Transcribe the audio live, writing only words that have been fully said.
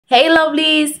Hey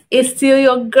lovelies, it's still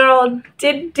your girl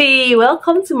Diddy.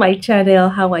 Welcome to my channel.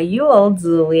 How are you all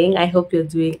doing? I hope you're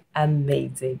doing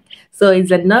amazing. So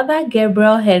it's another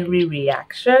Gabriel Henry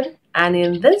reaction, and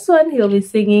in this one he'll be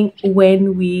singing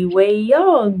When We Were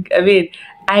Young.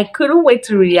 I couldn't wait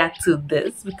to react to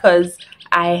this because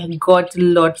I got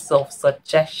lots of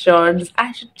suggestions.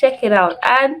 I should check it out,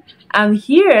 and I'm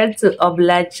here to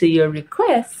oblige to your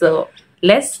request. So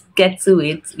let's get to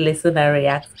it, listen and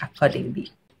react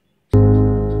accordingly.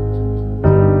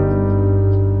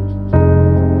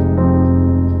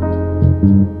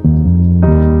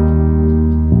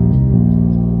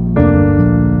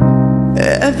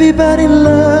 Everybody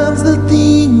loves the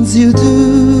things you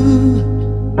do,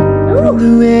 from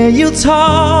the way you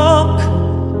talk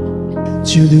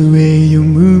to the way you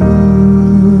move.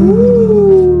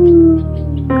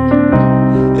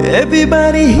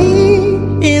 Everybody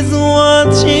here is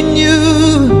watching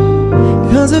you,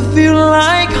 'cause it feels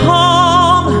like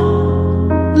home,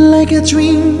 like a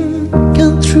dream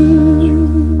come true.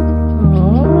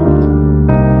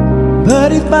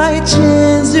 But if by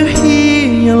chance you're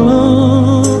here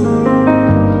alone,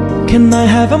 can I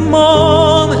have a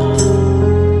moment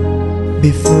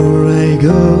before I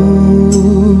go?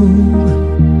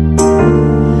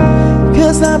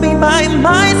 'Cause I've been by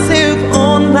myself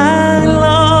all night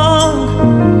long.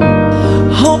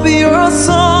 Hope you're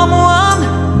someone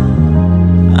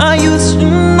I used to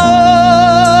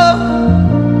know.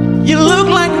 You look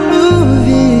like a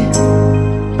movie,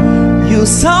 you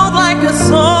sound like a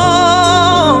song.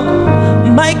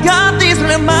 My God, this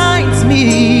reminds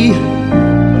me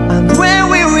of when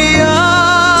we were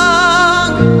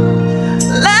young.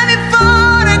 Let me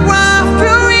photograph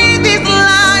you in this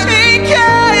light, in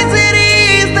case it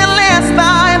is the last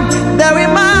time that we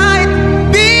might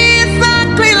be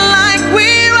exactly like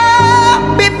we were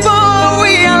before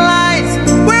we realized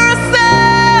we're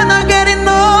sad and getting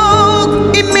old.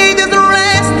 It made us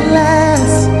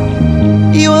restless.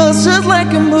 It was just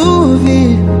like a movie,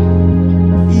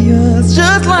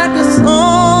 just like a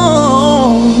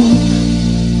song.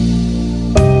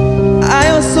 I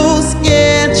was so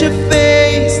scared to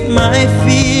face my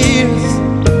fears.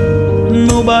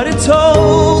 Nobody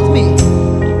told me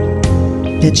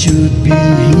that you'd be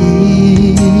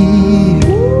here.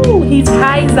 Ooh, his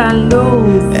highs and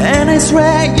lows. And I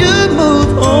swear you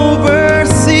moved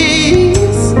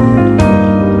overseas.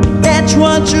 That's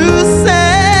what you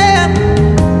said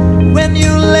when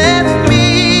you left me.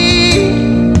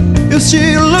 You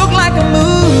still look like a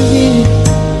movie,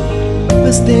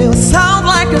 but still sound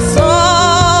like a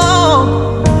song.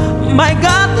 My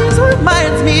God, this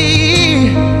reminds me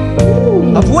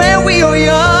of when we were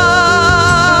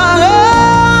young.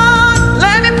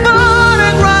 Let me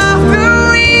photograph you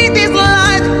in this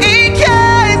light, in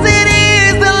case it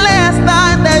is the last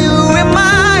time that you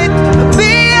might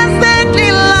be exactly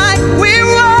like we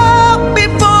were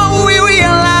before we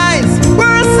realized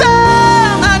we're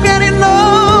sad and getting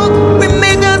old.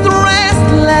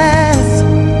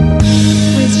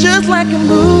 Like a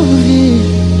movie,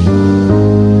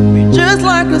 just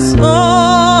like a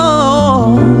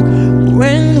song.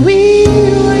 When we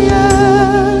were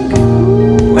young,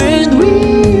 when we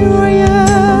were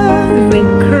young, It's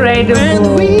incredible. when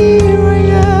we were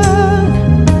young,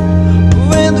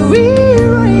 when we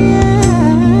were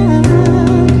young.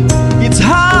 It's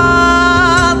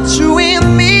hard to win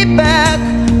me back.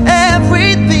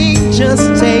 Everything just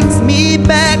takes me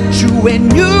back to when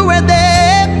you were there.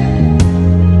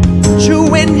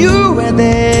 When you were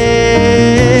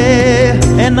there,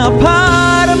 and a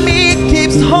part of me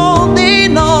keeps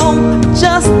holding on,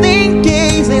 just in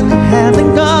case it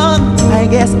hasn't gone. I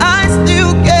guess I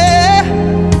still care.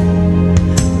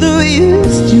 Do you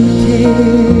still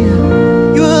care?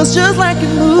 It was just like a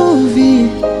movie,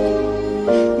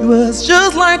 it was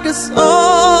just like a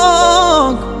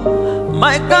song.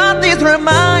 My God, this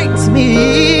reminds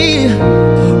me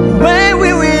when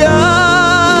we were young.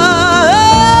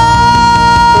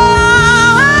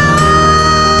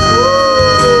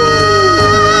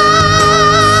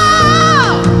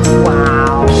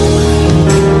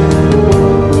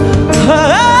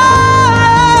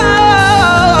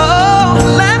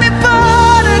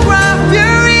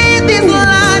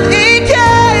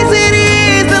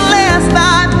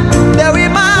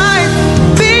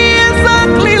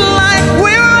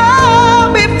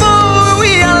 Before we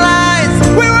realize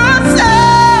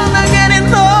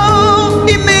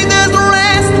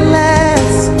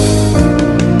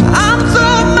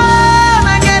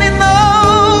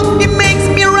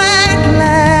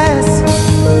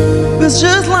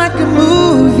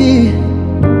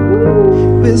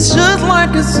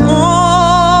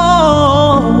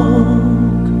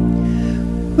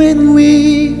when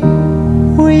we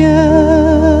were young.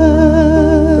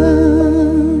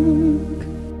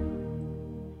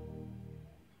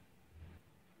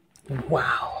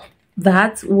 Wow,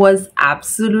 that was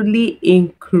absolutely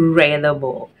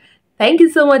incredible. Thank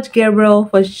you so much, Gabriel,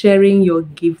 for sharing your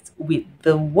gift with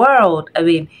the world. I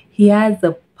mean, he has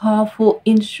a powerful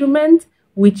instrument,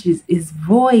 which is his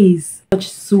voice. Such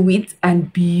sweet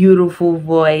and beautiful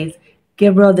voice.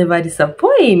 Gabriel never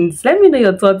disappoints. Let me know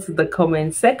your thoughts in the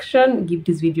comment section. Give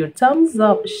this video a thumbs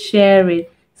up, share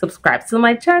it, subscribe to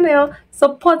my channel,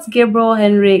 support Gabriel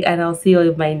Henrique, and I'll see you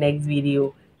in my next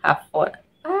video. Have fun.